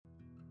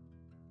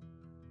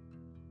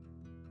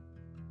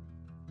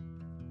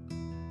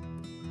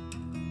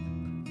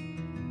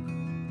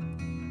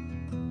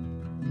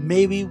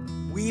Maybe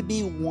we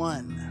be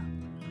one.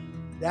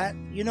 That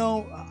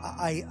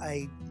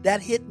I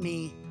that hit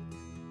me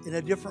in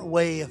a different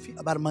way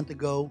about a month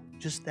ago.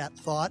 Just that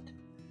thought.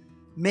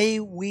 May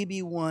we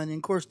be one. And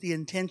of course, the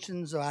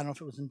intentions. I don't know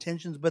if it was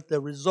intentions, but the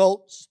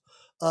results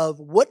of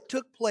what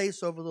took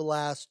place over the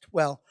last.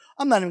 Well,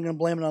 I'm not even going to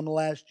blame it on the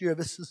last year.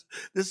 This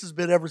has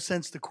been ever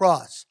since the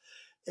cross.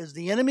 As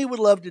the enemy would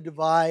love to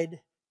divide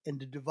and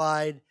to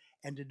divide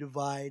and to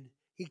divide.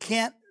 He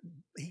can't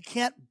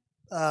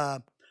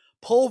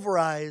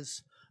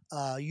pulverize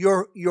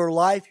your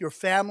life, your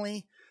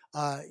family,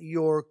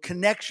 your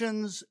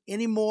connections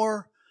any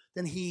more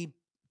than he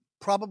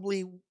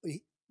probably.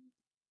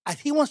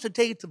 He wants to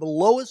take it to the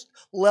lowest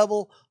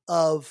level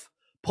of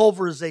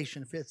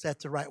pulverization, if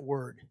that's the right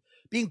word,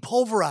 being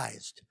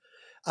pulverized.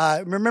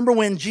 Remember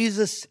when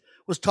Jesus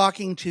was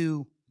talking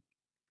to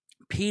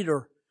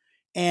Peter,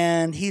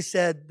 and he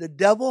said, "The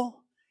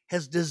devil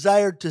has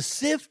desired to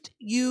sift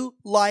you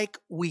like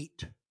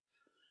wheat."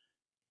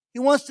 He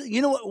wants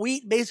to, what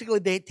wheat, basically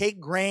they take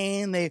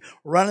grain, they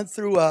run it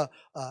through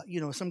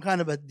some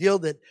kind of a deal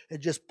that it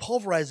just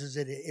pulverizes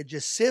it. It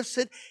just sifts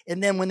it.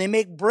 And then when they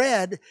make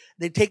bread,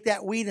 they take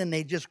that wheat and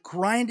they just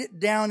grind it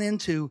down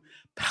into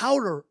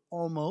powder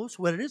almost.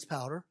 What it is,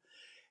 powder.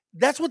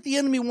 That's what the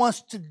enemy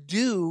wants to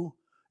do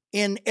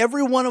in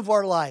every one of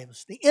our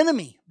lives. The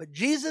enemy. But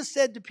Jesus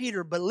said to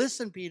Peter, "But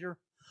listen, Peter,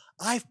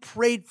 I've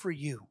prayed for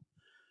you."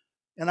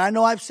 And I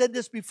know I've said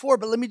this before,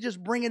 but let me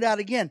just bring it out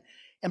again.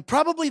 And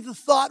probably the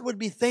thought would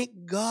be,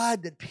 thank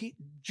God that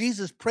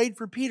Jesus prayed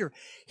for Peter.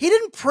 He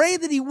didn't pray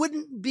that he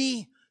wouldn't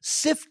be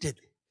sifted.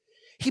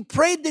 He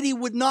prayed that he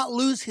would not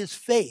lose his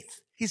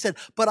faith. He said,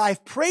 "But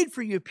I've prayed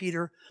for you,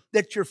 Peter,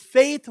 that your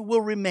faith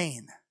will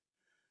remain."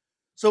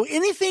 So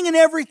anything and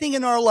everything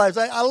in our lives,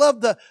 I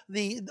love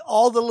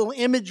all the little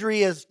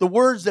imagery as the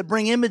words that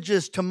bring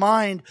images to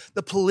mind,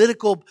 the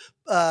political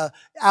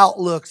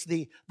outlooks,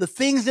 the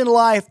things in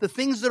life, the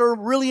things that are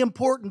really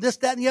important, this,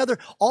 that, and the other.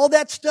 All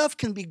that stuff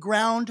can be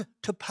ground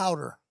to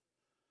powder.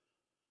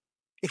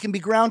 It can be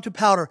ground to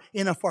powder.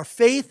 And if our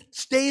faith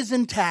stays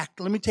intact,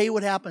 let me tell you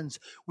what happens.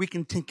 We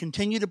can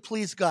continue to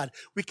please God.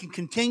 We can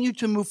continue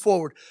to move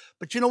forward.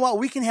 But you know what?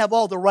 We can have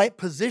all the right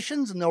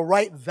positions and the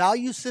right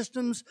value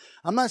systems.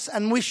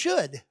 And we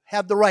should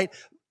have the right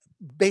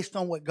based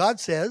on what God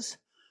says.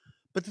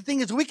 But the thing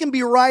is, we can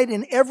be right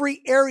in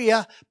every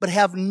area, but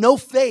have no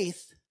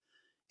faith,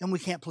 and we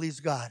can't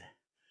please God.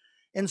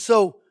 And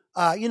so,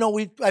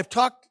 I've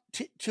talked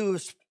to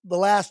the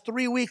last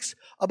 3 weeks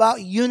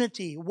about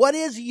unity. What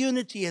is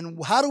unity and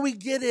how do we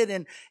get it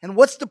and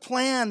what's the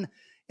plan?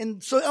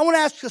 And so I want to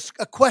ask us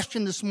a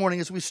question this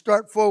morning as we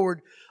start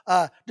forward.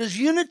 Does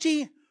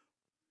unity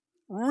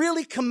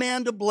really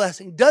command a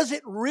blessing? Does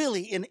it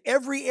really in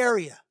every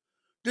area?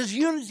 Does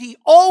unity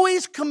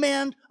always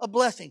command a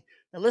blessing?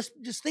 Now let's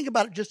just think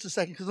about it just a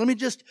second, because let me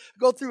just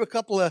go through a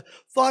couple of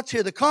thoughts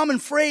here. The common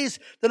phrase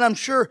that I'm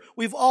sure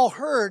we've all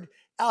heard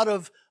out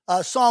of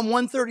Psalm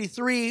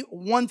 133,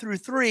 1 through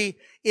 3,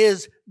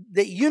 is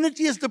that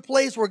unity is the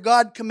place where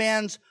God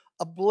commands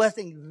a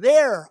blessing.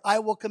 There I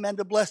will command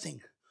a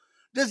blessing.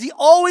 Does he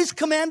always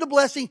command a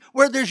blessing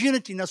where there's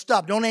unity? Now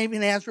stop, don't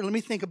even answer. Let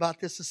me think about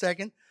this a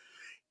second.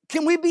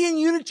 Can we be in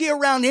unity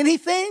around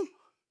anything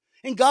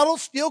and God will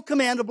still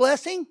command a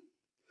blessing?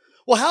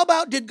 Well, how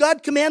about, did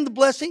God command the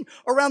blessing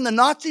around the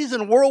Nazis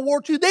in World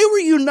War II? They were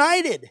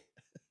united.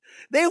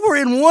 They were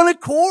in one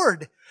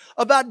accord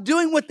about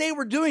doing what they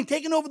were doing,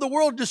 taking over the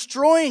world,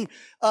 destroying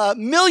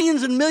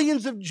millions and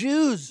millions of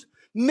Jews,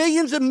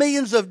 millions and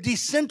millions of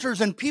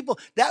dissenters and people.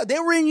 They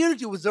were in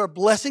unity. Was there a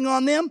blessing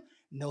on them?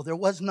 No, there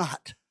was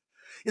not.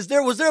 Was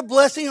there a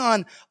blessing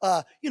on,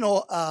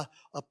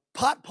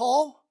 Pot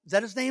Paul? Is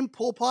that his name?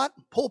 Pol Pot?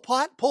 Pol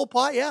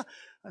Pot, yeah.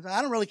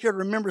 I don't really care to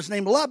remember his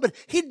name a lot, but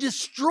he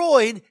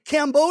destroyed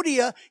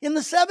Cambodia in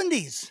the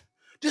 70s.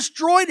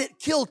 Destroyed it,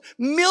 killed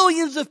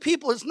millions of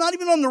people. It's not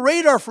even on the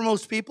radar for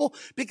most people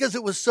because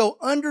it was so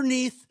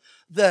underneath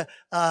the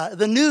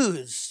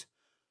news.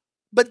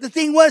 But the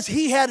thing was,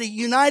 he had a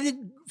united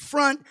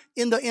front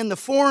in the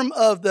form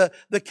of the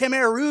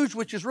Khmer Rouge,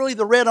 which is really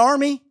the Red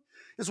Army,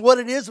 is what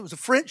it is. It was a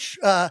French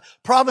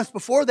province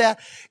before that.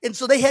 And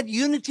so they had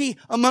unity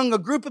among a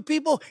group of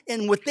people.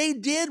 And what they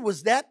did,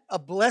 was that a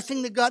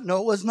blessing to God?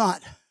 No, it was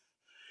not.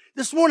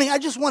 This morning, I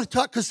just want to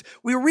talk, because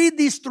we read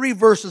these 3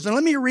 verses, and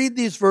let me read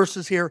these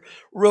verses here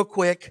real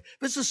quick.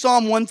 This is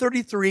Psalm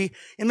 133,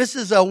 and this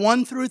is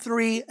 1 through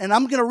 3, and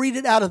I'm going to read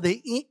it out of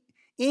the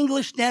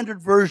English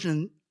Standard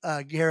Version,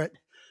 Garrett.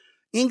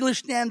 English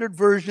Standard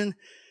Version.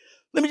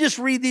 Let me just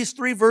read these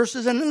 3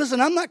 verses, and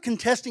listen, I'm not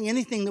contesting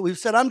anything that we've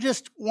said. I'm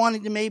just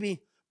wanting to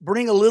maybe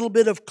bring a little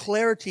bit of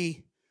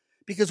clarity,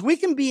 because we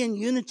can be in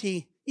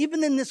unity.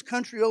 Even in this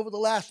country over the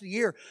last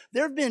year,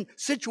 there have been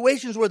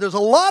situations where there's a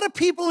lot of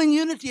people in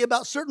unity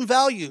about certain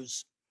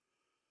values.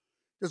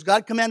 Does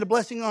God command a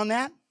blessing on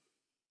that?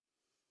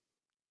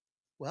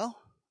 Well,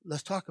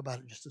 let's talk about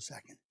it just a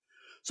second.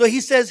 So he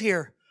says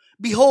here,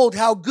 "Behold,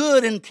 how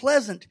good and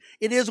pleasant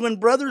it is when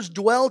brothers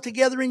dwell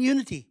together in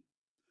unity.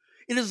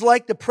 It is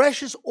like the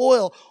precious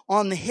oil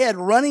on the head,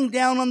 running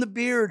down on the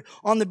beard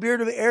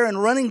of Aaron,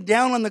 running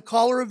down on the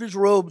collar of his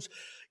robes.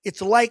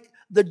 It's like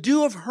the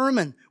dew of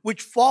Hermon,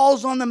 which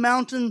falls on the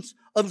mountains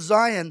of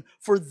Zion.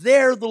 For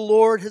there the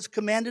Lord has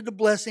commanded a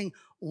blessing,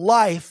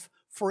 life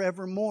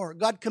forevermore.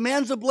 God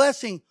commands a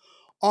blessing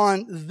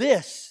on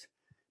this.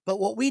 But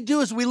what we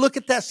do is we look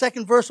at that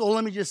second verse. Well,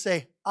 let me just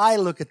say, I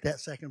look at that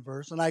second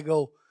verse and I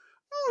go,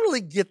 I don't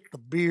really get the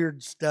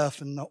beard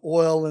stuff and the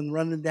oil and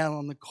running down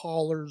on the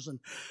collars. And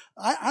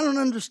I don't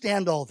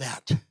understand all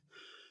that.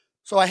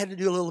 So I had to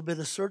do a little bit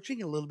of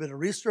searching, a little bit of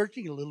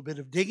researching, a little bit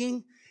of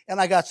digging. And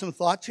I got some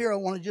thoughts here I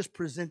want to just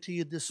present to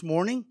you this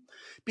morning.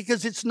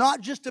 Because it's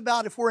not just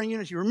about if we're in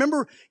unity.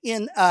 Remember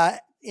in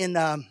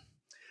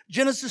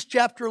Genesis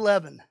chapter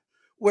 11,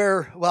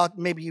 where, well,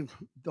 maybe you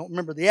don't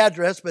remember the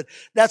address, but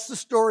that's the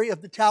story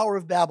of the Tower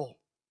of Babel.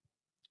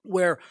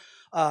 Where,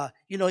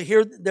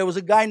 here there was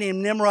a guy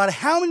named Nimrod.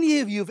 How many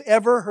of you have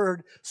ever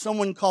heard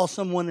someone call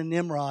someone a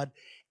Nimrod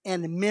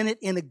and meant it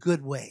in a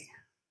good way?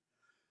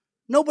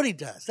 Nobody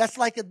does. That's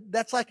like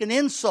an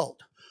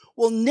insult.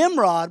 Well,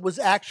 Nimrod was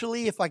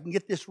actually, if I can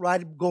get this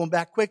right, going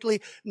back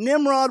quickly,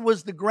 Nimrod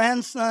was the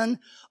grandson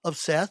of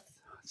Seth.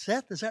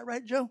 Seth, is that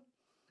right, Joe?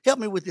 Help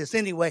me with this.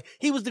 Anyway,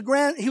 he was the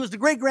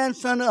great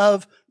grandson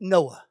of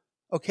Noah.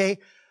 Okay,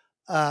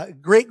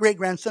 great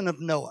grandson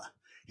of Noah.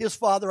 His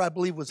father, I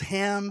believe, was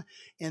Ham.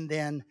 And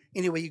then,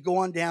 anyway, you go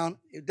on down.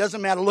 It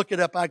doesn't matter. Look it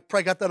up. I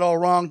probably got that all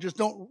wrong. Just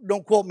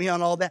don't quote me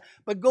on all that.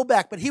 But go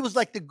back. But he was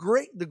like the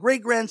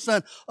great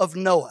grandson of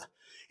Noah.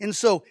 And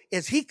so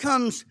as he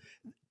comes,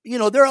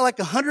 they're like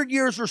 100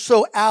 years or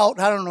so out.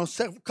 I don't know,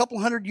 a couple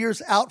hundred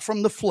years out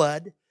from the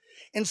flood.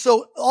 And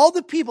so all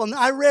the people, and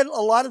I read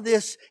a lot of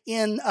this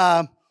in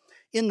the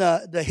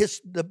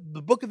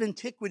book of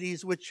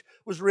Antiquities, which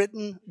was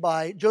written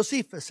by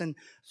Josephus. And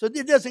so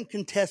it doesn't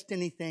contest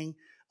anything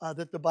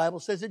that the Bible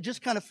says. It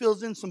just kind of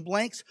fills in some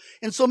blanks.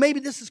 And so maybe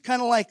this is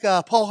kind of like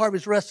Paul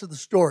Harvey's rest of the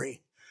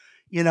story,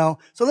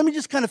 So let me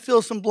just kind of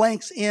fill some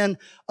blanks in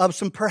of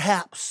some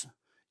perhaps.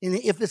 And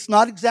if it's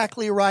not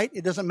exactly right,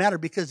 it doesn't matter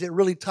because it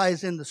really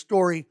ties in the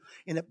story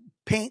and it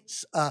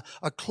paints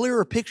a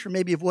clearer picture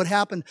maybe of what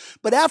happened.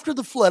 But after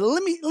the flood,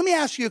 let me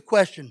ask you a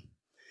question.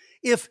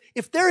 If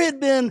there had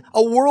been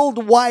a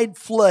worldwide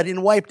flood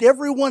and wiped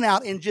everyone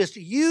out and just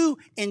you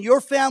and your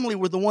family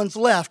were the ones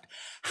left,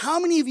 how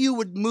many of you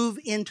would move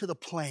into the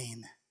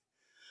plain?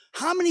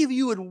 How many of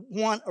you would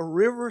want a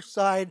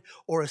riverside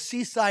or a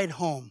seaside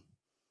home?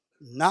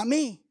 Not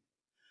me.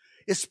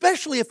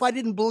 Especially if I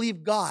didn't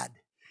believe God.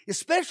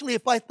 Especially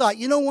if I thought,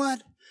 you know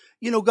what?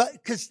 God,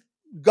 because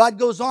God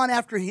goes on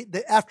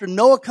after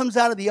Noah comes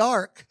out of the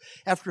ark,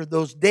 after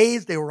those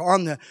days they were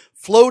on the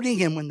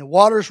floating and when the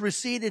waters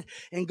receded,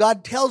 and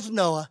God tells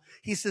Noah,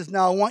 he says,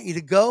 now I want you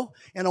to go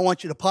and I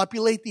want you to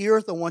populate the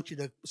earth. I want you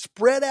to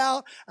spread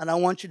out and I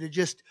want you to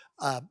just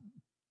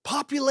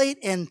populate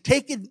and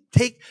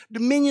take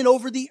dominion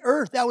over the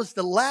earth. That was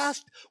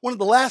one of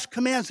the last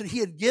commands that he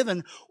had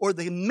given, or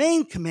the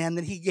main command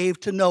that he gave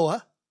to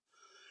Noah.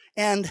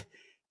 And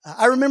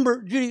I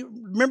remember, Judy,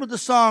 remember the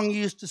song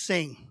you used to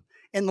sing?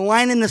 And the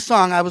line in the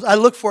song, I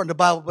looked for it in the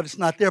Bible, but it's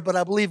not there, but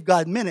I believe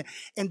God meant it.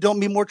 And don't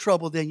be more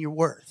trouble than you're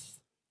worth.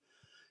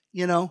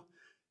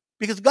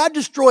 Because God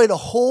destroyed a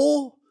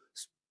whole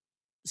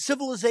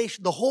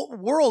civilization, the whole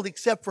world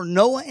except for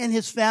Noah and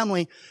his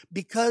family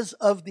because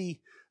of the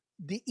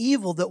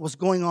evil that was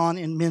going on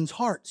in men's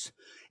hearts.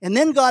 And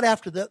then God,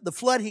 after the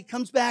flood, he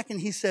comes back and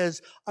he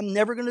says, I'm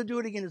never going to do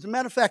it again. As a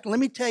matter of fact, let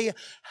me tell you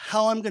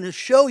how I'm going to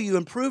show you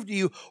and prove to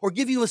you or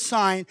give you a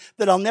sign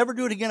that I'll never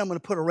do it again. I'm going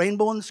to put a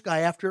rainbow in the sky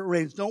after it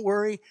rains. Don't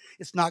worry.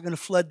 It's not going to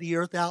flood the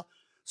earth out.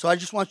 So I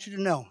just want you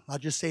to know, I'll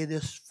just say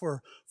this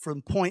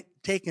from point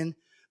taken.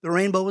 The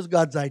rainbow was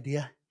God's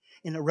idea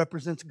and it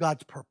represents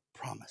God's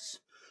promise.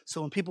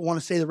 So when people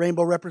want to say the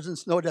rainbow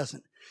represents, no, it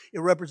doesn't.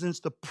 It represents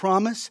the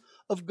promise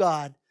of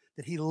God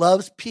that he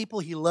loves people,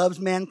 he loves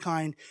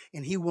mankind,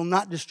 and he will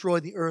not destroy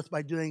the earth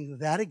by doing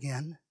that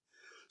again.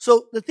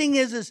 So the thing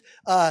is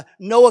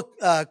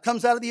Noah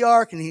comes out of the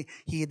ark and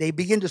they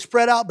begin to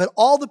spread out. But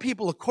all the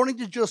people, according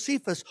to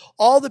Josephus,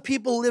 all the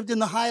people lived in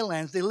the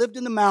highlands. They lived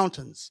in the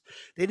mountains.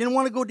 They didn't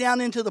want to go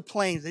down into the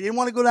plains. They didn't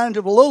want to go down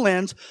into the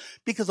lowlands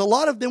because a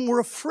lot of them were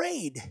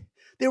afraid.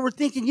 They were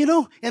thinking,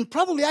 and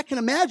probably I can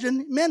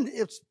imagine, man,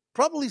 it's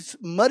probably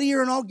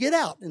muddier and all get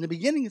out in the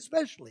beginning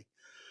especially.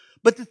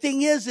 But the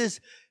thing is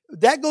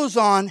that goes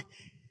on.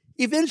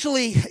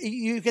 Eventually,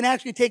 you can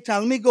actually take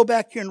time. Let me go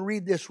back here and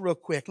read this real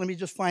quick. Let me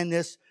just find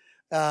this.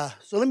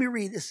 So let me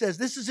read. It says,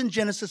 this is in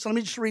Genesis. So let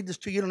me just read this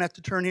to you. You don't have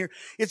to turn here.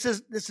 It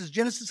says, this is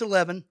Genesis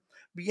 11,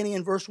 beginning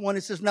in verse 1.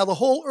 It says, now the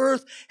whole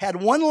earth had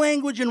one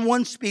language and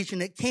one speech,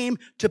 and it came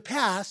to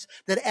pass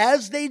that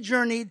as they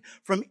journeyed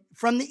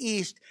from the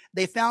east,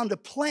 they found a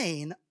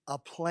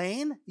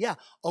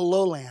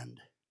lowland,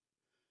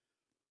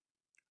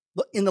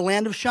 in the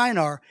land of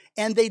Shinar,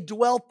 and they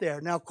dwelt there.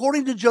 Now,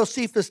 according to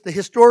Josephus, the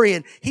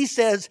historian, he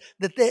says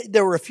that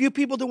there were a few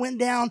people that went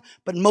down,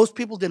 but most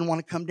people didn't want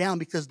to come down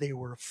because they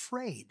were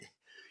afraid.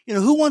 You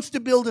know, who wants to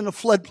build in a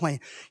floodplain?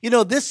 You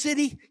know, this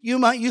city,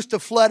 used to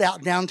flood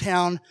out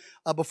downtown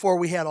before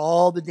we had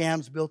all the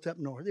dams built up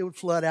north. It would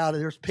flood out.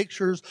 There's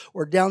pictures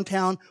where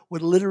downtown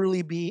would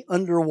literally be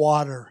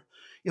underwater.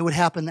 It would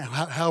happen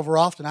however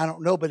often, I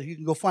don't know, but you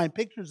can go find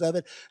pictures of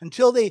it.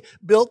 Until they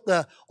built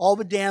all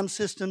the dam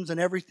systems and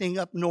everything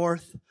up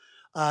north,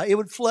 it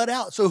would flood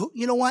out. So,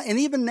 you know what? And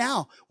even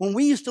now, when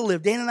we used to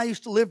live, Dana and I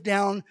used to live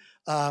down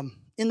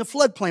in the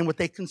floodplain, what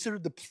they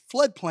considered the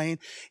floodplain,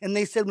 and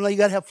they said, well, you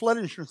got to have flood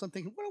insurance. I'm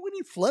thinking, what do we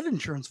need flood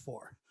insurance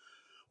for?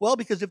 Well,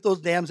 because if those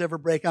dams ever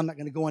break, I'm not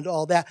going to go into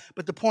all that.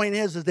 But the point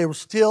is they were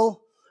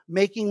still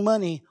making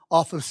money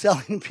off of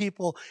selling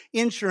people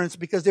insurance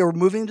because they were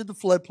moving to the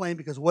floodplain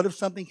because what if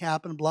something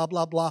happened, blah,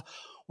 blah, blah.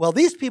 Well,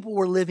 these people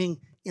were living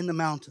in the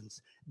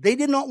mountains. They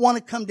did not want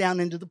to come down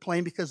into the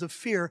plain because of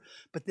fear,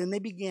 but then they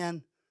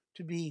began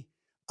to be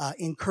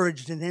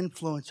encouraged and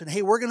influenced. And,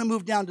 hey, we're going to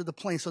move down to the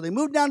plain. So they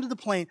moved down to the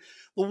plain.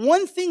 The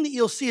one thing that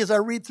you'll see as I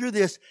read through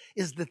this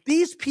is that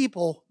these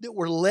people that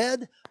were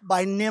led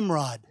by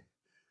Nimrod.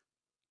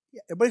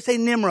 Everybody say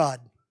Nimrod.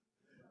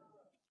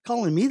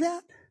 Calling me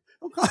that?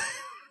 Don't call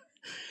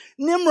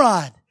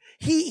Nimrod.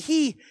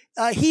 He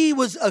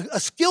was a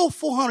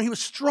skillful hunter. He was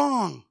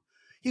strong.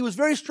 He was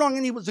very strong,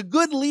 and he was a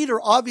good leader,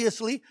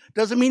 obviously.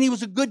 Doesn't mean he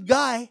was a good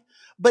guy.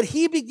 But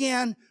he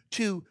began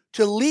to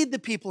lead the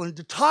people and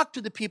to talk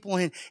to the people.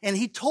 And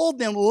he told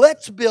them,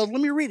 let's build.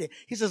 Let me read it.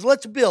 He says,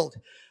 let's build.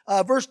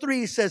 Verse 3,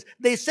 he says,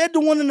 they said to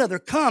one another,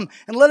 come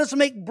and let us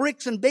make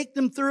bricks and bake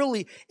them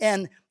thoroughly.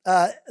 And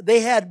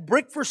they had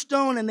brick for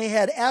stone and they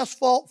had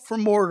asphalt for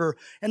mortar.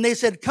 And they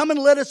said, come and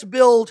let us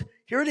build,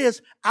 here it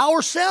is,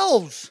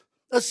 ourselves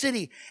a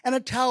city and a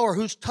tower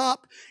whose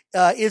top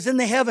is in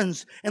the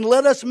heavens. And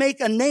let us make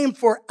a name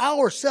for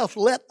ourselves.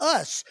 Let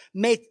us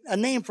make a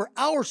name for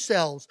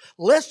ourselves,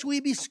 lest we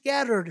be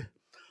scattered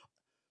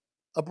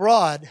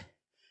abroad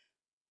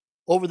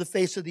over the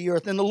face of the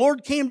earth. And the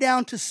Lord came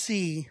down to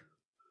see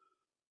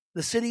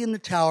the city and the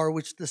tower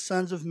which the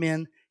sons of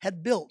men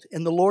had built.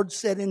 And the Lord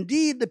said,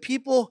 indeed, the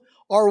people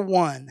are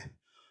one,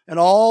 and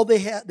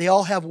they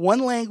all have one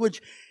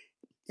language.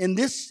 And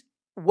this,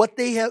 what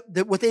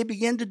they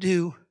begin to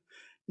do,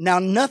 now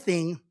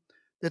nothing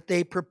that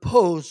they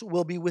propose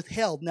will be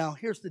withheld. Now,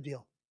 here's the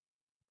deal.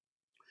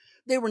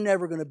 They were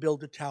never going to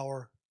build a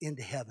tower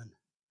into heaven.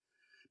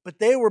 But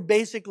they were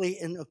basically,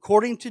 and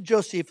according to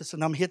Josephus,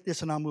 and I'm hit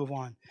this and I'll move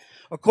on.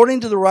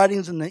 According to the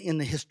writings in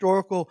the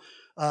historical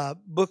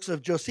books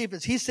of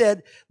Josephus, he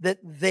said that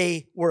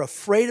they were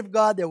afraid of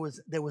God. There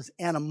was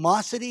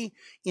animosity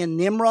in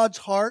Nimrod's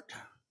heart.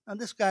 Now,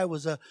 this guy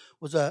was a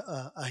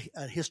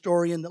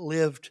historian that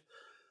lived,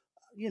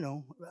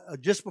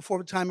 just before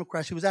the time of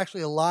Christ. He was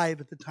actually alive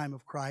at the time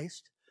of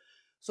Christ.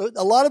 So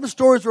a lot of the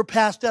stories were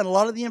passed down. A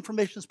lot of the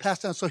information is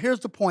passed down. So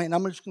here's the point, and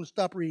I'm just going to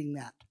stop reading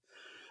that.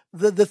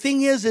 The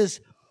thing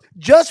is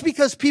just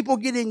because people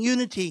get in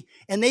unity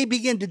and they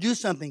begin to do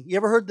something. You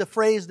ever heard the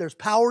phrase, there's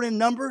power in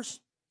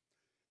numbers?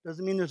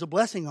 Doesn't mean there's a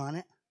blessing on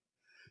it.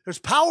 There's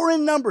power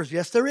in numbers.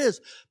 Yes, there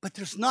is. But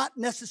there's not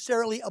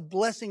necessarily a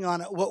blessing on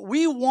it. What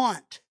we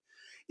want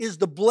is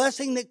the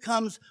blessing that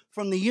comes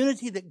from the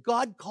unity that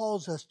God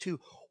calls us to.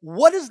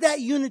 What does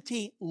that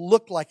unity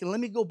look like? And let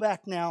me go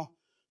back now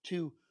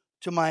to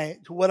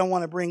what I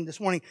want to bring this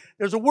morning.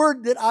 There's a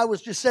word that I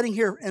was just sitting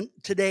here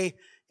today,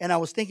 and I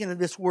was thinking of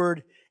this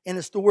word, and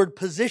it's the word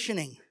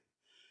positioning.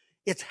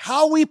 It's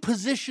how we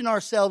position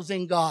ourselves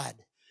in God.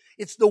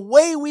 It's the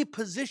way we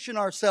position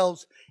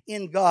ourselves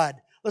in God.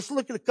 Let's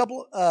look at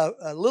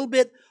a little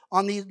bit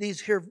on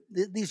these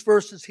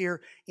verses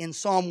here in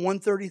Psalm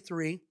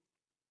 133.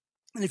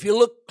 And if you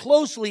look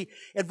closely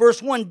at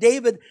verse 1,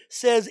 David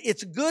says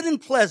it's good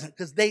and pleasant,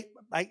 because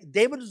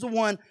David is the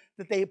one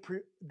that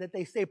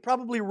they say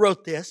probably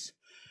wrote this.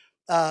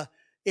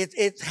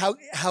 It's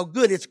how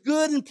good. It's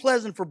good and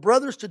pleasant for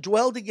brothers to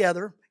dwell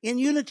together in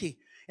unity.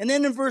 And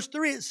then in verse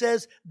 3 it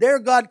says, there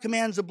God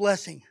commands a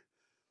blessing.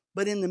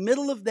 But in the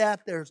middle of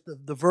that, there's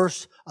the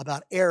verse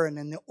about Aaron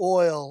and the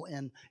oil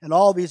and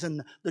all these,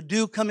 and the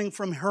dew coming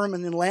from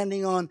Hermon and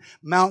landing on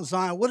Mount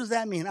Zion. What does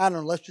that mean? I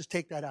don't know. Let's just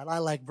take that out. I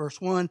like verse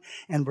 1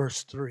 and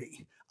verse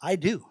 3. I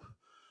do.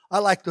 I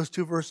like those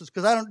two verses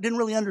because I didn't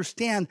really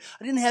understand.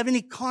 I didn't have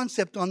any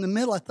concept on the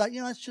middle. I thought,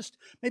 it's just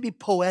maybe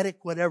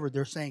poetic, whatever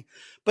they're saying.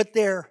 But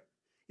there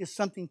is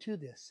something to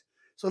this.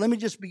 So let me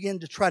just begin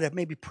to try to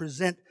maybe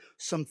present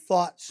some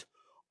thoughts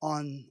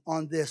on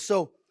this.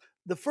 So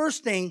the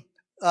first thing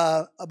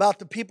about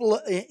the people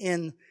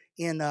in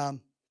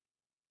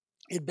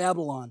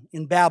Babylon,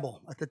 in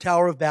Babel, at the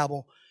Tower of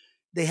Babel,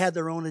 they had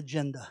their own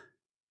agenda.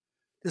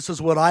 This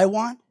is what I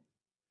want.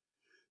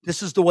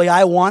 This is the way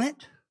I want it.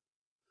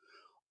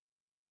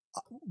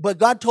 But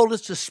God told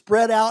us to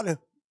spread out.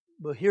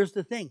 But here's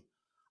the thing.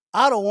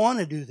 I don't want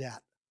to do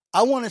that.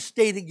 I want to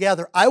stay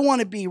together. I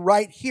want to be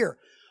right here.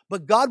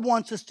 But God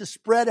wants us to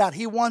spread out.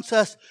 He wants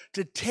us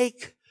to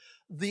take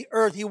the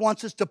earth. He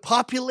wants us to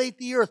populate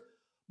the earth.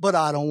 But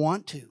I don't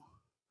want to.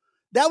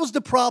 That was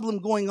the problem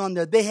going on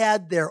there. They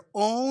had their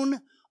own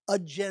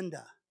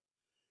agenda.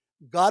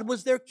 God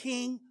was their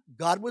king.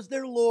 God was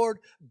their Lord.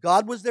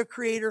 God was their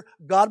creator.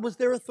 God was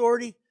their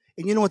authority.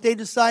 And you know what they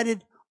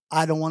decided?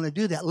 I don't want to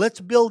do that.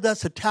 Let's build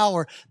us a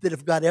tower that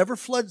if God ever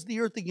floods the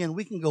earth again,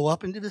 we can go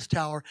up into this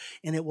tower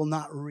and it will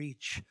not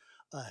reach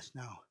us.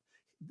 Now,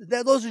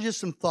 those are just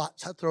some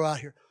thoughts I'll throw out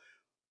here.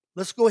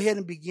 Let's go ahead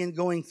and begin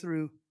going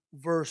through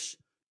verse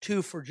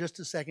 2 for just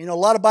a second. You know, a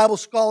lot of Bible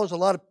scholars, a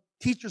lot of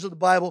teachers of the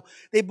Bible,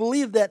 they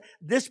believe that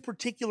this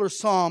particular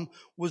psalm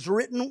was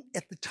written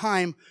at the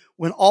time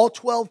when all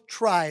 12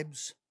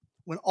 tribes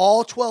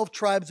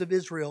of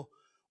Israel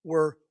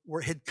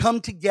had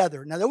come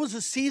together. Now, there was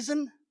a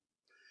season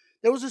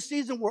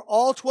where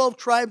all 12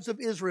 tribes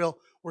of Israel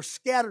were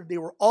scattered. They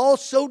were all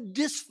so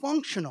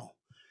dysfunctional.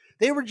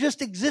 They were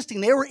just existing.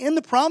 They were in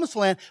the promised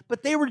land,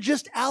 but they were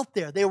just out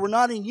there. They were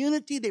not in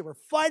unity. They were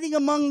fighting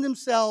among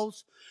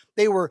themselves.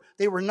 They were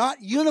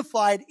not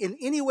unified in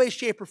any way,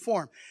 shape, or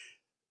form.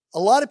 A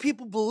lot of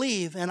people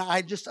believe, and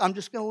I'm just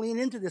going to lean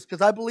into this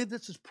because I believe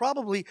this is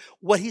probably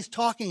what he's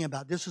talking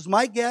about. This is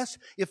my guess.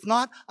 If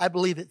not, I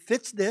believe it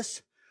fits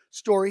this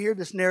story here,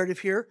 this narrative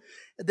here,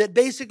 that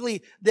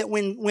basically that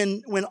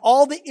when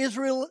all the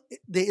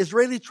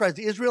Israelite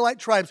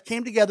tribes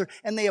came together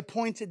and they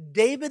appointed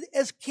David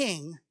as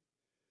king,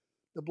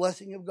 the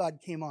blessing of God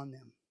came on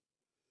them.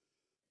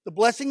 The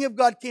blessing of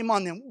God came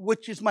on them,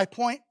 which is my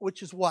point,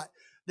 which is what?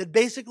 That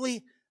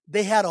basically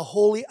they had a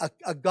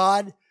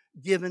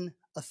God-given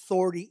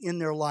authority in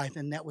their life,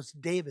 and that was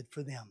David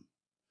for them.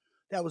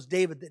 That was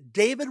David. That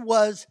David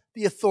was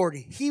the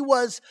authority. He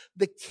was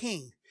the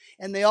king.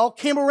 And they all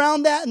came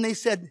around that and they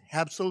said,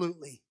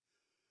 absolutely.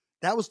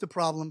 That was the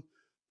problem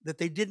that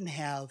they didn't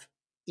have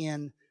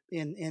at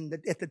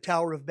the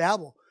Tower of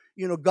Babel.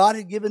 You know, God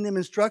had given them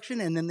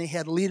instruction, and then they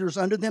had leaders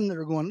under them that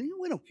are going,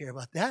 we don't care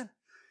about that.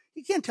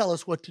 You can't tell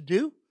us what to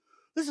do.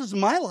 This is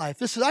my life.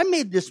 I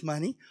made this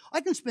money.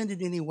 I can spend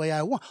it any way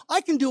I want.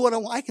 I can do what I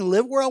want. I can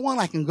live where I want.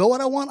 I can go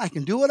what I want. I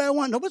can do what I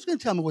want. Nobody's going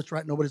to tell me what's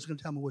right. Nobody's going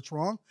to tell me what's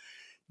wrong.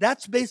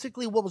 That's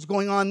basically what was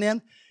going on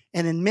then.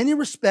 And in many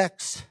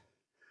respects,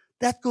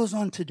 that goes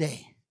on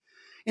today.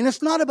 And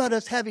it's not about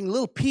us having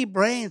little pea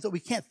brains that we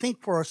can't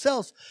think for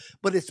ourselves,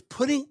 but it's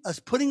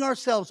putting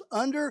ourselves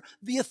under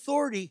the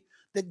authority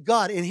that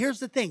God, and here's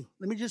the thing,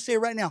 let me just say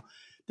right now,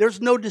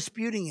 there's no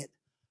disputing it.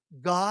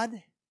 God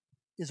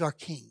is our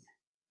king.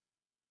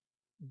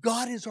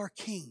 God is our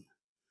king.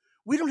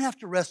 We don't have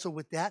to wrestle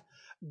with that.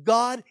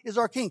 God is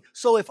our king.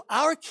 So if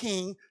our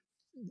king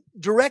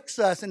directs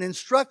us and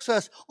instructs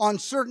us on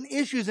certain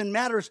issues and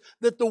matters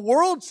that the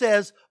world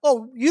says,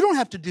 oh, you don't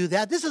have to do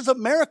that. This is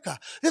America.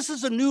 This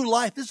is a new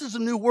life. This is a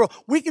new world.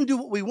 We can do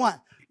what we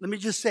want. Let me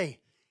just say,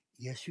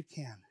 yes, you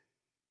can.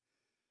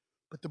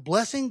 But the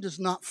blessing does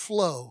not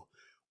flow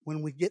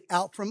when we get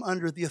out from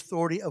under the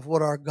authority of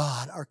what our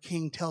God, our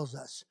King, tells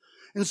us.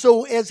 And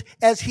so as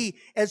he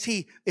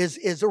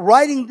is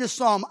writing this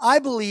psalm, I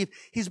believe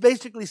he's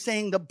basically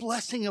saying the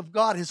blessing of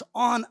God is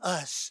on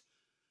us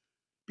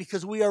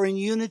because we are in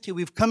unity.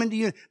 We've come into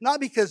unity. Not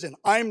because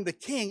I'm the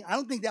king. I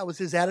don't think that was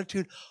his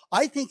attitude.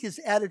 I think his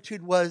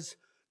attitude was,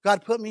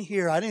 God put me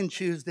here. I didn't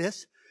choose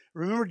this.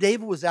 Remember,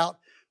 David was out.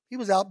 He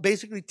was out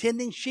basically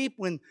tending sheep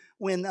when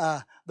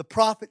the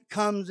prophet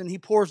comes and he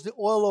pours the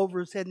oil over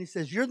his head and he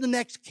says, you're the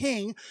next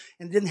king.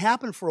 And it didn't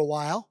happen for a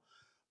while.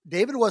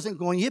 David wasn't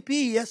going,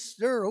 yippee, yes,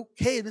 sir,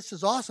 okay, this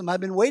is awesome. I've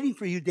been waiting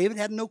for you. David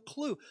had no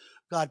clue.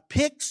 God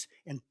picks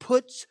and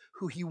puts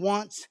who he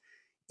wants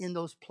in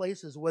those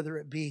places, whether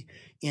it be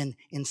in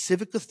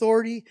civic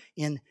authority.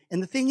 And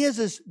the thing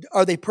is,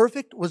 are they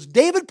perfect? Was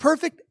David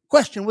perfect?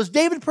 Question, was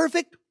David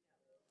perfect?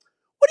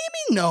 What do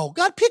you mean no?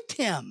 God picked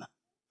him.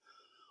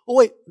 Oh,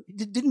 wait,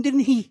 didn't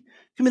he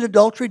commit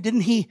adultery?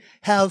 Didn't he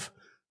have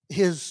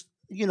his,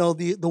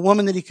 the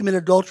woman that he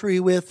committed adultery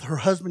with, her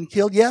husband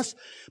killed? Yes.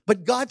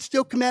 But God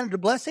still commanded a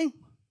blessing?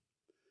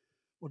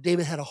 Well,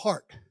 David had a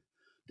heart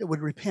that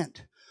would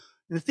repent.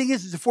 And the thing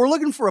is if we're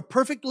looking for a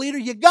perfect leader,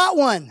 you got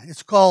one.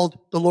 It's called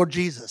the Lord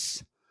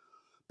Jesus.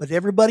 But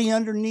everybody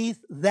underneath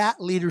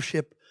that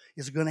leadership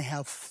is going to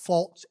have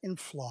faults and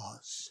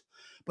flaws.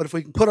 But if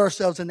we can put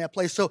ourselves in that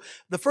place. So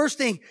the first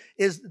thing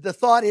is, the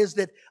thought is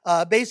that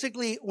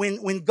basically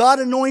when God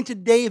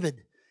anointed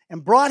David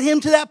and brought him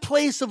to that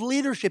place of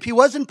leadership, he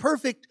wasn't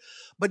perfect,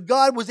 but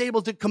God was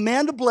able to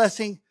command a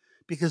blessing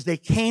because they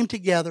came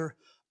together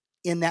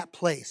in that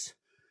place.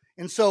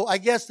 And so I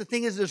guess the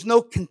thing is there's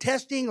no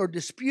contesting or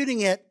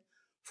disputing it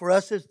for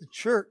us as the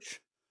church.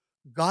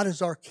 God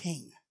is our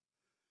king.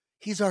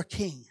 He's our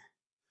king.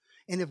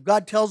 And if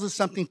God tells us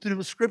something through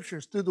the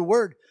scriptures, through the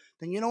word,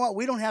 then you know what?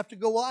 We don't have to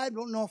go, well, I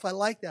don't know if I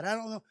like that. I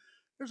don't know.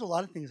 There's a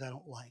lot of things I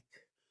don't like.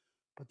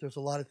 But there's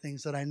a lot of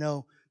things that I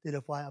know that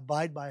if I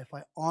abide by, if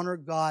I honor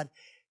God,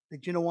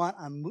 that you know what?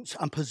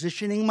 I'm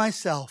positioning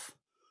myself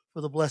for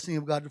the blessing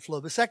of God to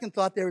flow. The second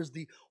thought there is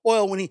the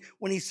oil.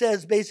 When he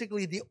says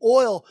basically the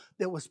oil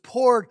that was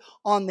poured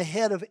on the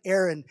head of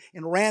Aaron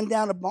and ran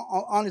down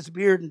on his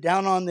beard and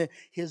down on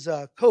his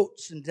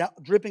coats and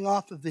dripping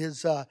off of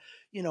his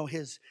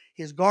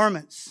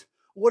garments.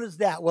 What is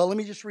that? Well, let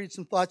me just read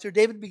some thoughts here.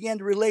 David began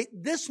to relate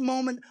this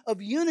moment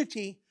of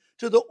unity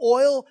to the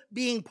oil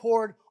being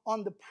poured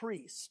on the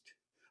priest,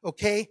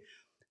 okay,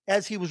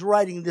 as he was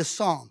writing this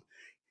psalm.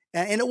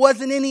 And it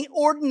wasn't any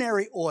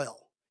ordinary oil.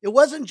 It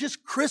wasn't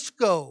just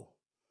Crisco.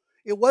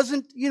 It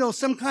wasn't,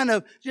 some kind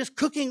of just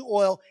cooking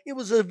oil. It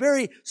was a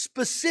very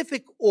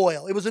specific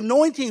oil. It was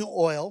anointing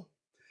oil.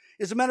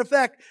 As a matter of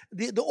fact,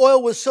 the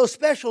oil was so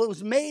special, it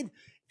was made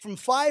from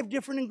 5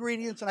 different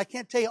ingredients, and I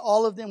can't tell you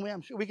all of them.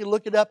 I'm sure we can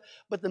look it up.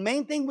 But the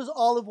main thing was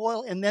olive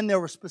oil, and then there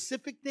were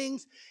specific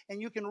things.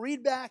 And you can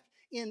read back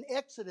in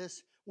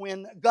Exodus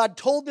when God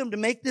told them to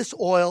make this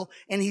oil,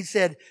 and he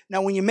said,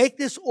 now when you make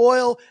this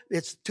oil,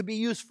 it's to be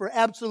used for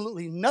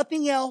absolutely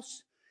nothing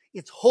else.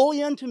 It's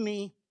holy unto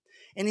me.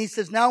 And he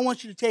says, now I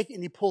want you to take it.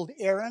 And he pulled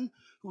Aaron,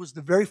 who was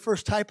the very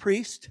first high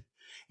priest,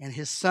 and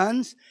his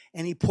sons,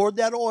 and he poured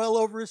that oil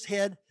over his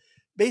head.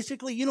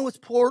 Basically, what's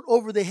poured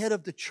over the head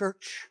of the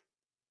church?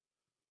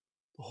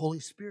 The Holy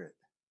Spirit.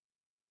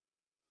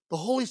 The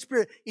Holy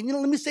Spirit. And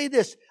let me say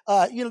this.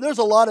 There's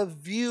a lot of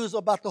views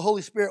about the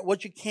Holy Spirit,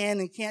 what you can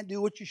and can't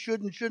do, what you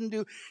should and shouldn't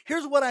do.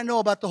 Here's what I know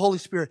about the Holy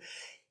Spirit.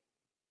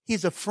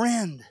 He's a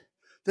friend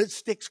that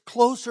sticks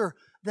closer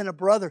than a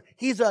brother.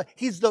 He's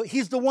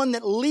the one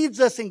that leads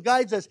us and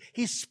guides us.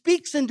 He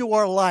speaks into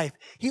our life.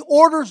 He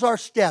orders our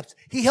steps.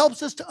 He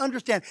helps us to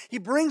understand. He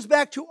brings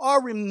back to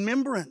our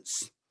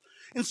remembrance.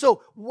 And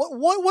so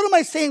what am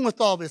I saying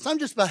with all this? I'm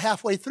just about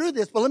halfway through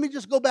this, but let me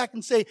just go back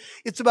and say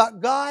it's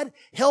about God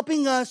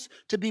helping us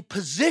to be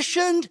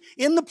positioned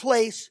in the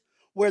place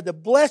where the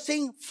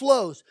blessing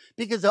flows.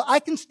 Because I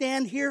can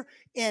stand here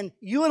and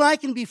you and I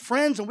can be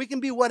friends and we can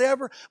be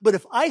whatever, but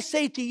if I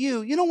say to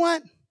you, you know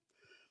what?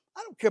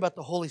 I don't care about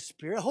the Holy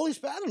Spirit. Holy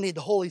Spirit, I don't need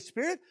the Holy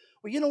Spirit.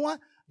 Well, you know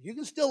what? You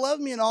can still love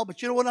me and all,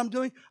 but you know what I'm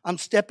doing? I'm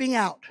stepping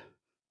out.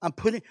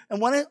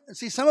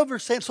 Some of us are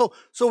saying, so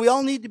we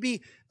all need to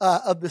be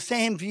of the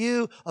same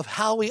view of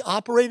how we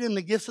operate in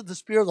the gifts of the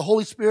Spirit, the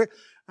Holy Spirit.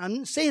 I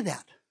didn't say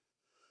that.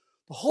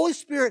 The Holy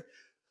Spirit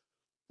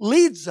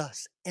leads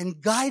us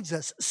and guides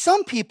us.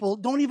 Some people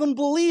don't even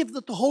believe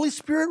that the Holy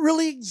Spirit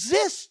really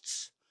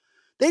exists.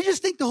 They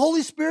just think the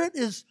Holy Spirit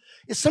is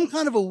some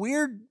kind of a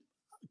weird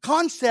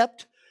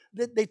concept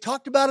that they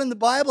talked about in the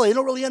Bible. They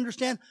don't really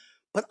understand.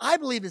 But I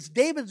believe as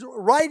David's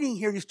writing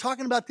here, he's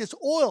talking about this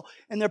oil,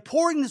 and they're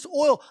pouring this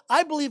oil.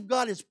 I believe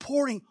God is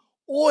pouring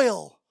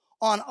oil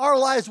on our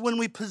lives when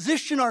we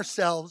position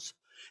ourselves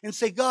and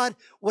say, God,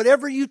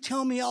 whatever you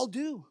tell me, I'll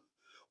do.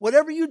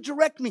 Whatever you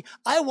direct me,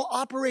 I will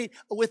operate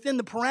within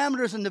the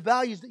parameters and the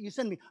values that you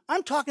send me.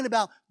 I'm talking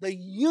about the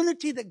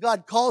unity that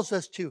God calls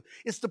us to.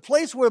 It's the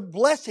place where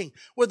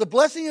the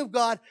blessing of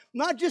God,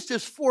 not just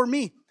is for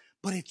me,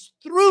 but it's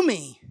through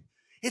me.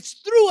 It's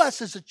through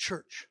us as a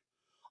church.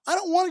 I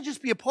don't want to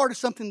just be a part of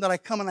something that I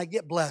come and I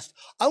get blessed.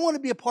 I want to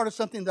be a part of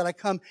something that I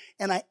come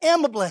and I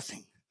am a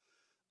blessing.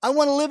 I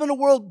want to live in a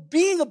world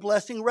being a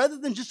blessing rather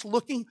than just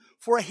looking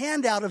for a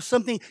handout of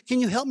something. Can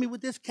you help me with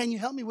this? Can you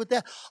help me with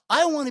that?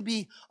 I want to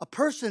be a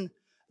person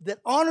that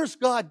honors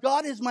God.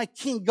 God is my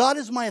king. God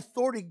is my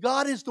authority.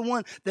 God is the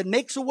one that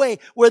makes a way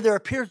where there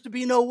appears to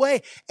be no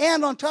way.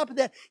 And on top of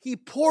that, he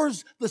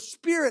pours the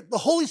Spirit, the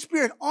Holy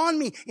Spirit on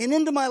me and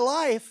into my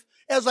life.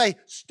 As I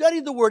study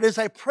the Word, as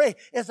I pray,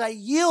 as I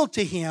yield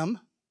to Him,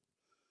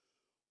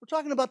 we're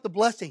talking about the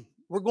blessing.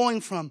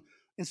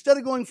 Instead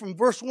of going from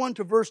verse 1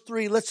 to verse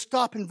 3, let's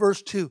stop in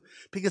verse 2.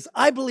 Because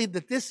I believe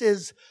that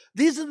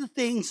these are the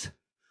things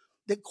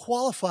that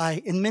qualify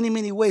in many,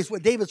 many ways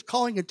what David's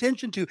calling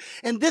attention to.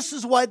 And this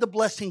is why the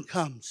blessing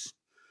comes.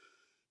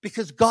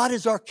 Because God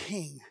is our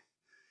King.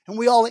 And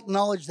we all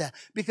acknowledge that.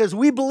 Because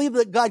we believe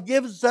that God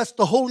gives us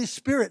the Holy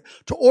Spirit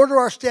to order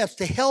our steps,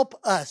 to help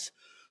us.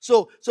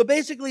 So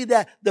basically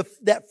that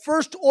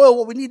first oil,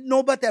 what we need to know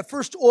about that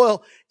first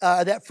oil,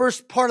 that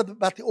first part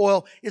about the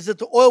oil is that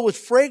the oil was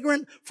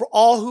fragrant for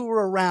all who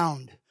were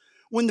around.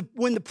 When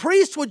the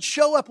priests would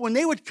show up, when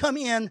they would come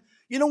in,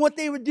 you know what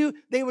they would do?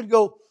 They would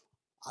go,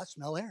 I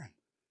smell Aaron.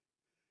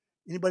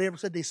 Anybody ever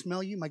said they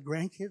smell you? My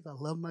grandkids, I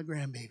love my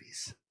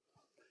grandbabies.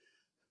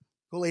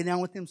 Go lay down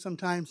with them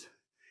sometimes.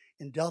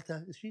 In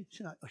Delta,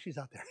 she's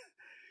out there.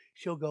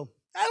 She'll go,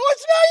 I don't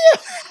smell you.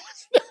 I don't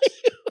smell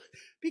you.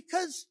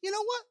 Because you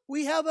know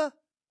what?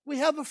 We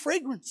have a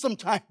fragrance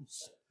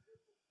sometimes.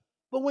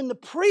 But when the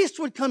priest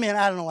would come in,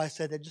 I don't know why I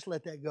said that, just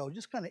let that go.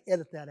 Just kind of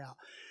edit that out.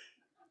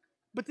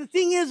 But the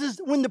thing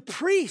is when the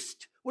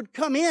priest would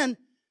come in,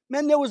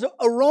 man, there was an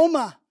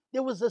aroma,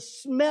 there was a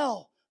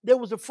smell, there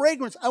was a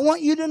fragrance. I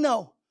want you to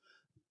know,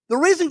 the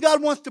reason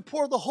God wants to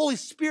pour the Holy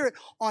Spirit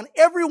on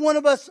every one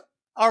of us,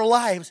 our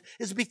lives,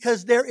 is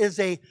because there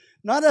is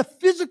not a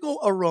physical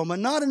aroma,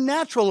 not a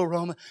natural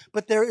aroma,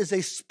 but there is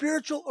a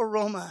spiritual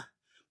aroma.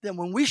 Then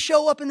when we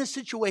show up in a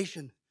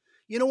situation,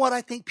 you know what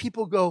I think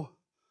people go,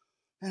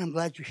 man, I'm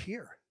glad you're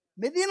here.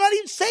 They may not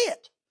even say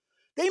it.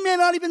 They may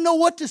not even know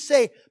what to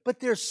say, but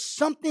there's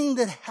something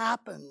that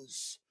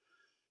happens.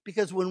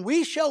 Because when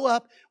we show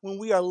up, when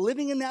we are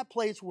living in that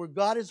place where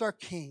God is our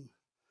King,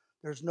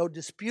 there's no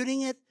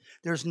disputing it.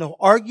 There's no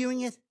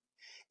arguing it.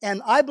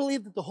 And I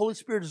believe that the Holy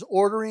Spirit is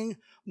ordering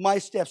my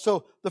steps.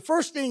 So the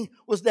first thing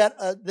was that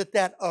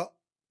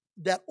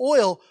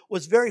oil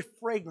was very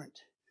fragrant.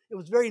 it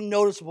was very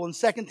noticeable. And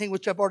second thing,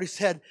 which I've already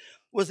said,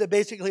 was that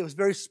basically it was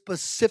very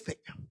specific.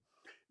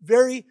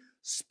 Very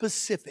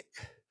specific.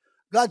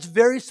 God's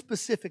very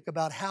specific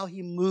about how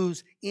he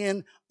moves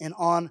in and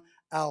on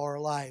our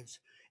lives.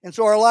 And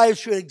so our lives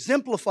should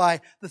exemplify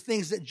the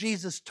things that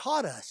Jesus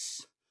taught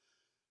us,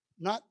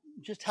 not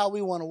just how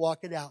we want to walk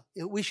it out.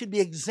 We should be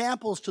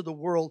examples to the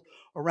world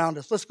around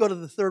us. Let's go to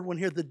the third one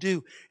here, the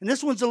dew. And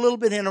this one's a little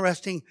bit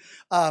interesting.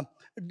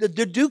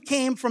 The dew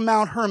came from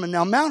Mount Hermon.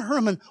 Now, Mount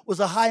Hermon was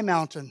a high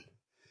mountain.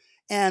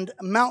 And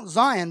Mount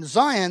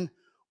Zion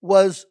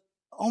was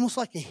almost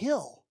like a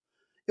hill.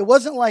 It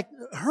wasn't like,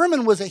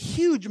 Hermon was a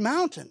huge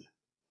mountain.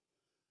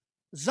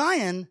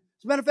 Zion,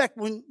 as a matter of fact,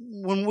 when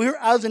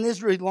I was in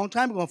Israel a long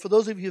time ago, and for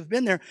those of you who've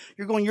been there,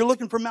 you're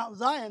looking for Mount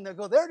Zion. They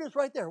go, there it is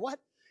right there. What?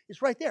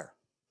 It's right there.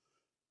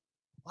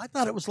 I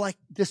thought it was like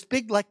this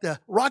big, like the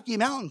Rocky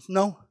Mountains.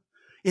 No,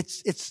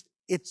 it's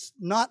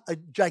not a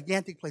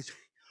gigantic place.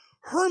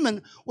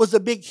 Hermon was a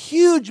big,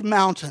 huge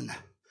mountain.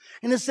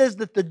 And it says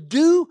that the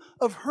dew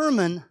of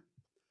Hermon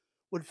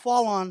would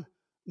fall on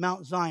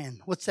Mount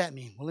Zion. What's that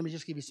mean? Well, let me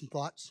just give you some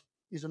thoughts.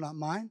 These are not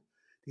mine.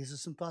 These are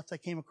some thoughts I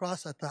came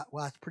across. I thought,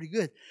 wow, that's pretty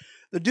good.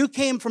 The dew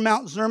came from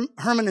Mount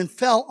Hermon and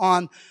fell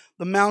on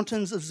the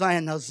mountains of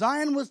Zion. Now,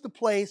 Zion was the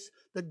place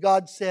that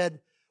God said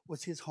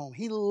was his home.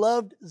 He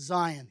loved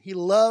Zion. He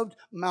loved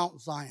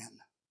Mount Zion.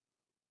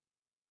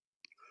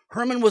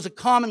 Hermon was a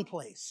common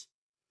place.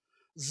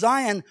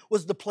 Zion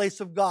was the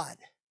place of God.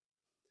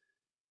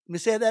 Let me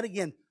say that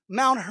again.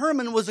 Mount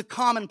Hermon was a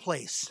common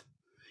place.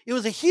 It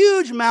was a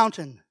huge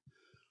mountain.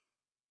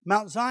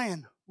 Mount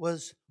Zion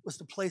was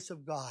the place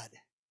of God.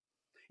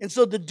 And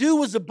so the dew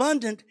was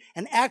abundant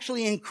and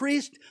actually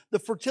increased the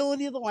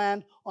fertility of the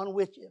land on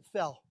which it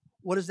fell.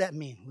 What does that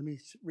mean? Let me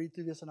read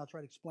through this and I'll try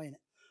to explain it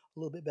a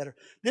little bit better.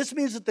 This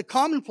means that the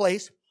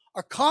commonplace,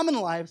 our common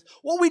lives,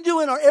 what we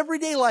do in our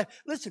everyday life.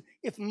 Listen,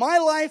 if my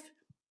life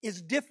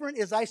is different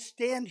as I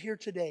stand here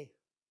today,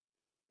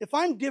 if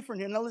I'm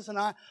different here, now listen,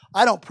 I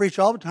don't preach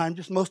all the time,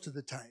 just most of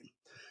the time.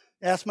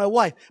 Ask my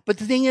wife. But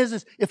the thing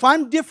is if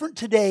I'm different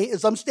today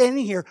as I'm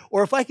standing here,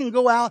 or if I can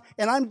go out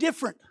and I'm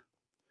different,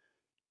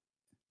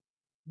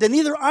 then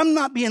either I'm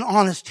not being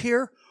honest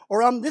here,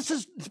 or this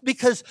is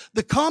because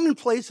the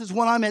commonplace is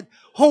when I'm at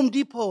Home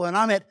Depot and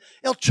I'm at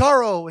El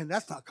Charro, and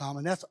that's not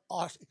common, that's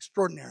awesome,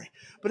 extraordinary.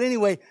 But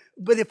anyway,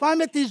 if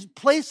I'm at these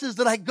places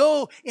that I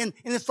go and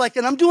it's like,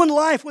 and I'm doing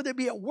life, whether it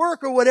be at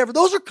work or whatever,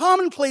 those are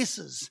common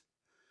places.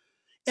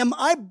 Am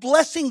I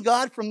blessing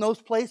God from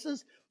those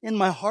places in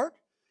my heart?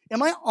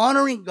 Am I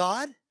honoring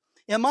God?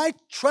 Am I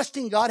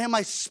trusting God? Am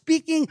I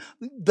speaking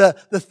the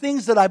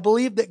things that I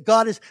believe that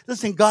God is?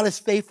 Listen, God is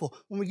faithful.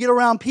 When we get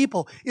around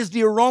people, is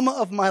the aroma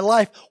of my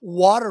life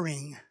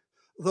watering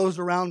those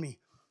around me?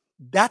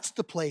 That's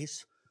the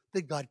place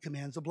that God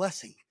commands a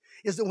blessing.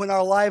 Is that when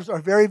our lives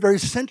are very, very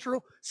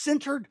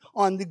centered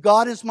on the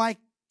God is my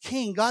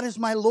King, God is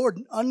my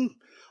Lord,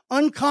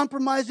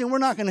 uncompromising. We're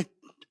not going to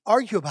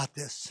argue about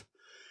this.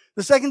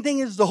 The second thing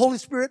is the Holy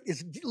Spirit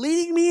is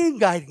leading me and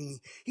guiding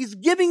me. He's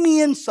giving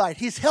me insight.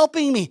 He's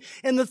helping me.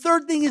 And the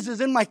third thing is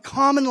in my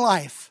common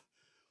life,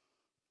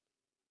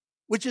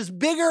 which is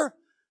bigger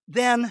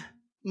than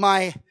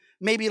my,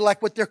 maybe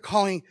like what they're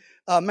calling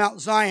Mount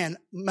Zion.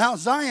 Mount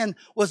Zion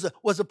was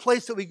a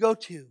place that we go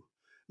to.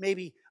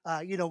 Maybe,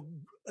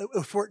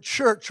 for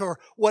church or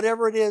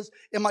whatever it is.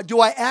 Do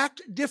I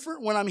act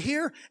different when I'm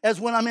here as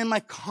when I'm in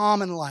my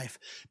common life?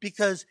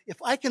 Because if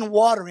I can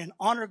water and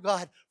honor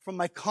God from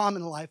my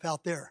common life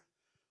out there,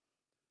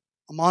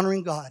 I'm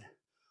honoring God.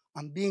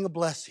 I'm being a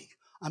blessing.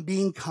 I'm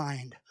being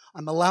kind.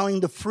 I'm allowing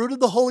the fruit of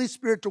the Holy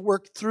Spirit to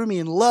work through me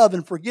in love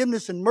and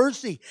forgiveness and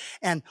mercy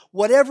and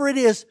whatever it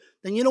is,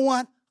 then you know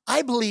what?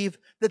 I believe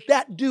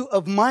that dew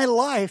of my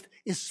life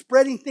is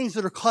spreading things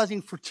that are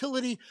causing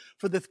fertility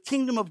for the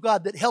kingdom of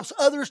God that helps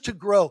others to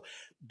grow.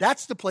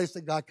 That's the place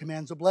that God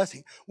commands a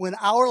blessing. When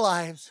our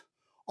lives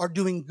are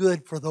doing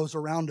good for those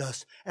around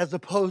us, as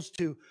opposed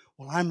to,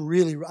 well, I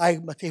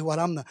tell you what,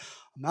 I'm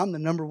the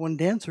number one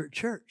dancer at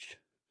church.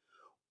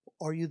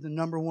 Are you the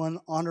number one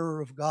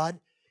honorer of God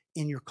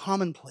in your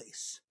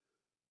commonplace?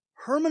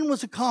 Hermon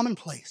was a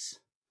commonplace.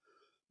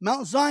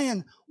 Mount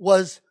Zion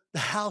was the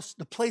house,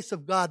 the place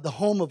of God, the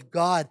home of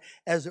God,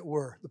 as it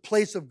were, the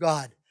place of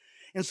God.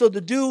 And so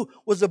the dew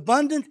was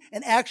abundant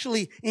and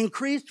actually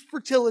increased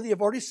fertility.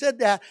 I've already said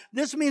that.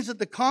 This means that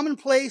the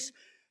commonplace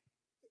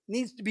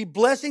needs to be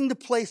blessing the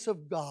place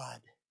of God.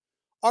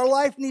 Our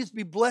life needs to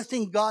be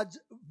blessing God's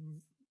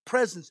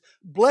presence,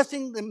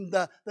 blessing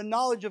the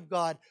knowledge of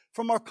God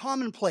from our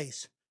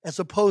commonplace, as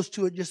opposed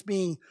to it just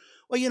being,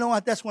 well, you know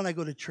what, that's when I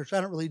go to church.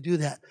 I don't really do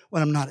that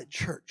when I'm not at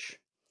church.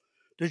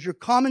 Does your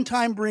common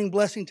time bring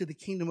blessing to the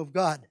kingdom of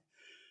God?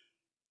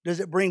 Does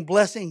it bring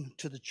blessing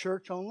to the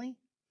church only?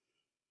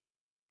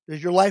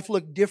 Does your life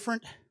look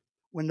different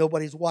when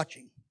nobody's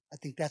watching? I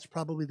think that's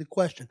probably the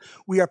question.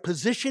 We are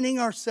positioning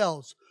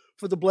ourselves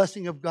for the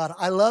blessing of God.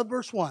 I love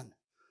verse 1.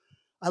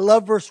 I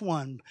love verse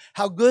 1.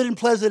 How good and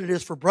pleasant it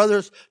is for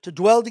brothers to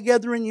dwell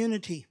together in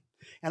unity.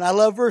 And I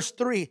love verse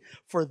 3.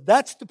 For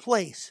that's the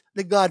place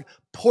that God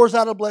pours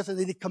out a blessing,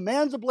 that He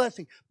commands a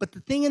blessing. But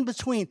the thing in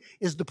between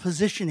is the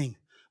positioning,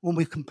 when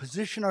we can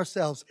position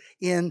ourselves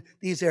in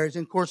these areas.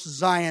 And of course,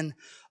 Zion,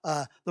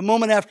 the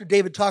moment after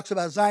David talks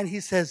about Zion, he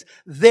says,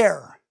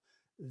 there.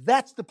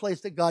 That's the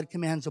place that God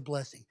commands a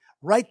blessing.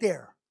 Right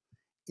there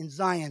in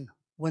Zion.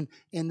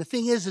 And the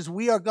thing is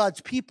we are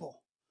God's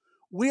people.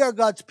 We are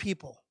God's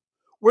people.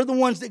 We're the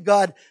ones that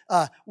God,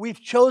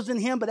 we've chosen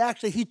Him, but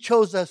actually He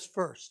chose us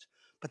first.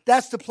 But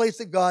that's the place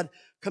that God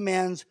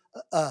commands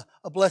a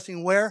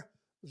blessing. Where?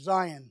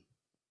 Zion.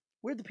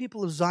 We're the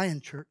people of Zion,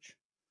 church.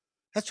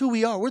 That's who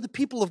we are. We're the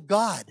people of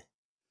God.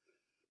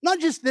 Not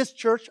just this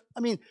church.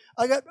 I mean,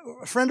 I got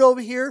a friend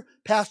over here,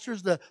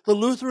 pastors the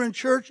Lutheran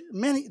church.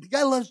 The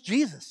guy loves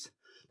Jesus.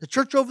 The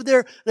church over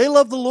there, they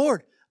love the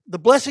Lord. The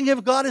blessing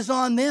of God is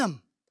on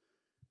them.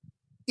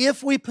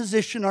 If we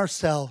position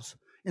ourselves.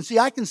 And see,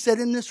 I can sit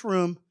in this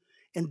room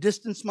and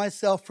distance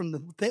myself from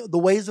the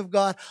ways of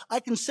God. I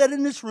can sit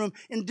in this room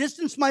and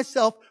distance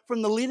myself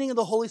from the leading of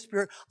the Holy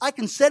Spirit. I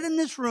can sit in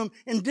this room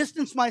and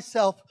distance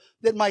myself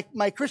that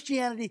my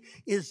Christianity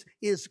is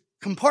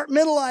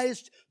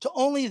compartmentalized to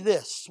only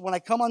this when I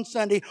come on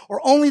Sunday, or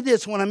only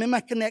this when I'm in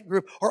my Connect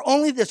group, or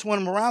only this when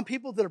I'm around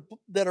people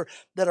that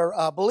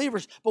are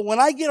believers. But when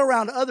I get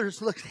around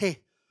others, look,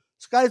 hey,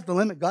 sky's the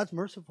limit. God's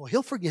merciful.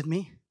 He'll forgive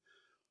me.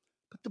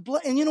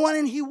 And you know what?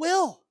 And He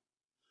will.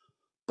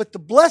 But the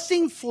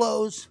blessing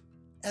flows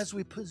as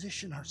we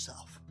position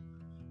ourselves.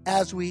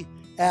 As we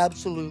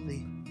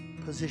absolutely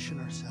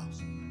position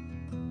ourselves.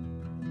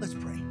 Let's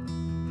pray.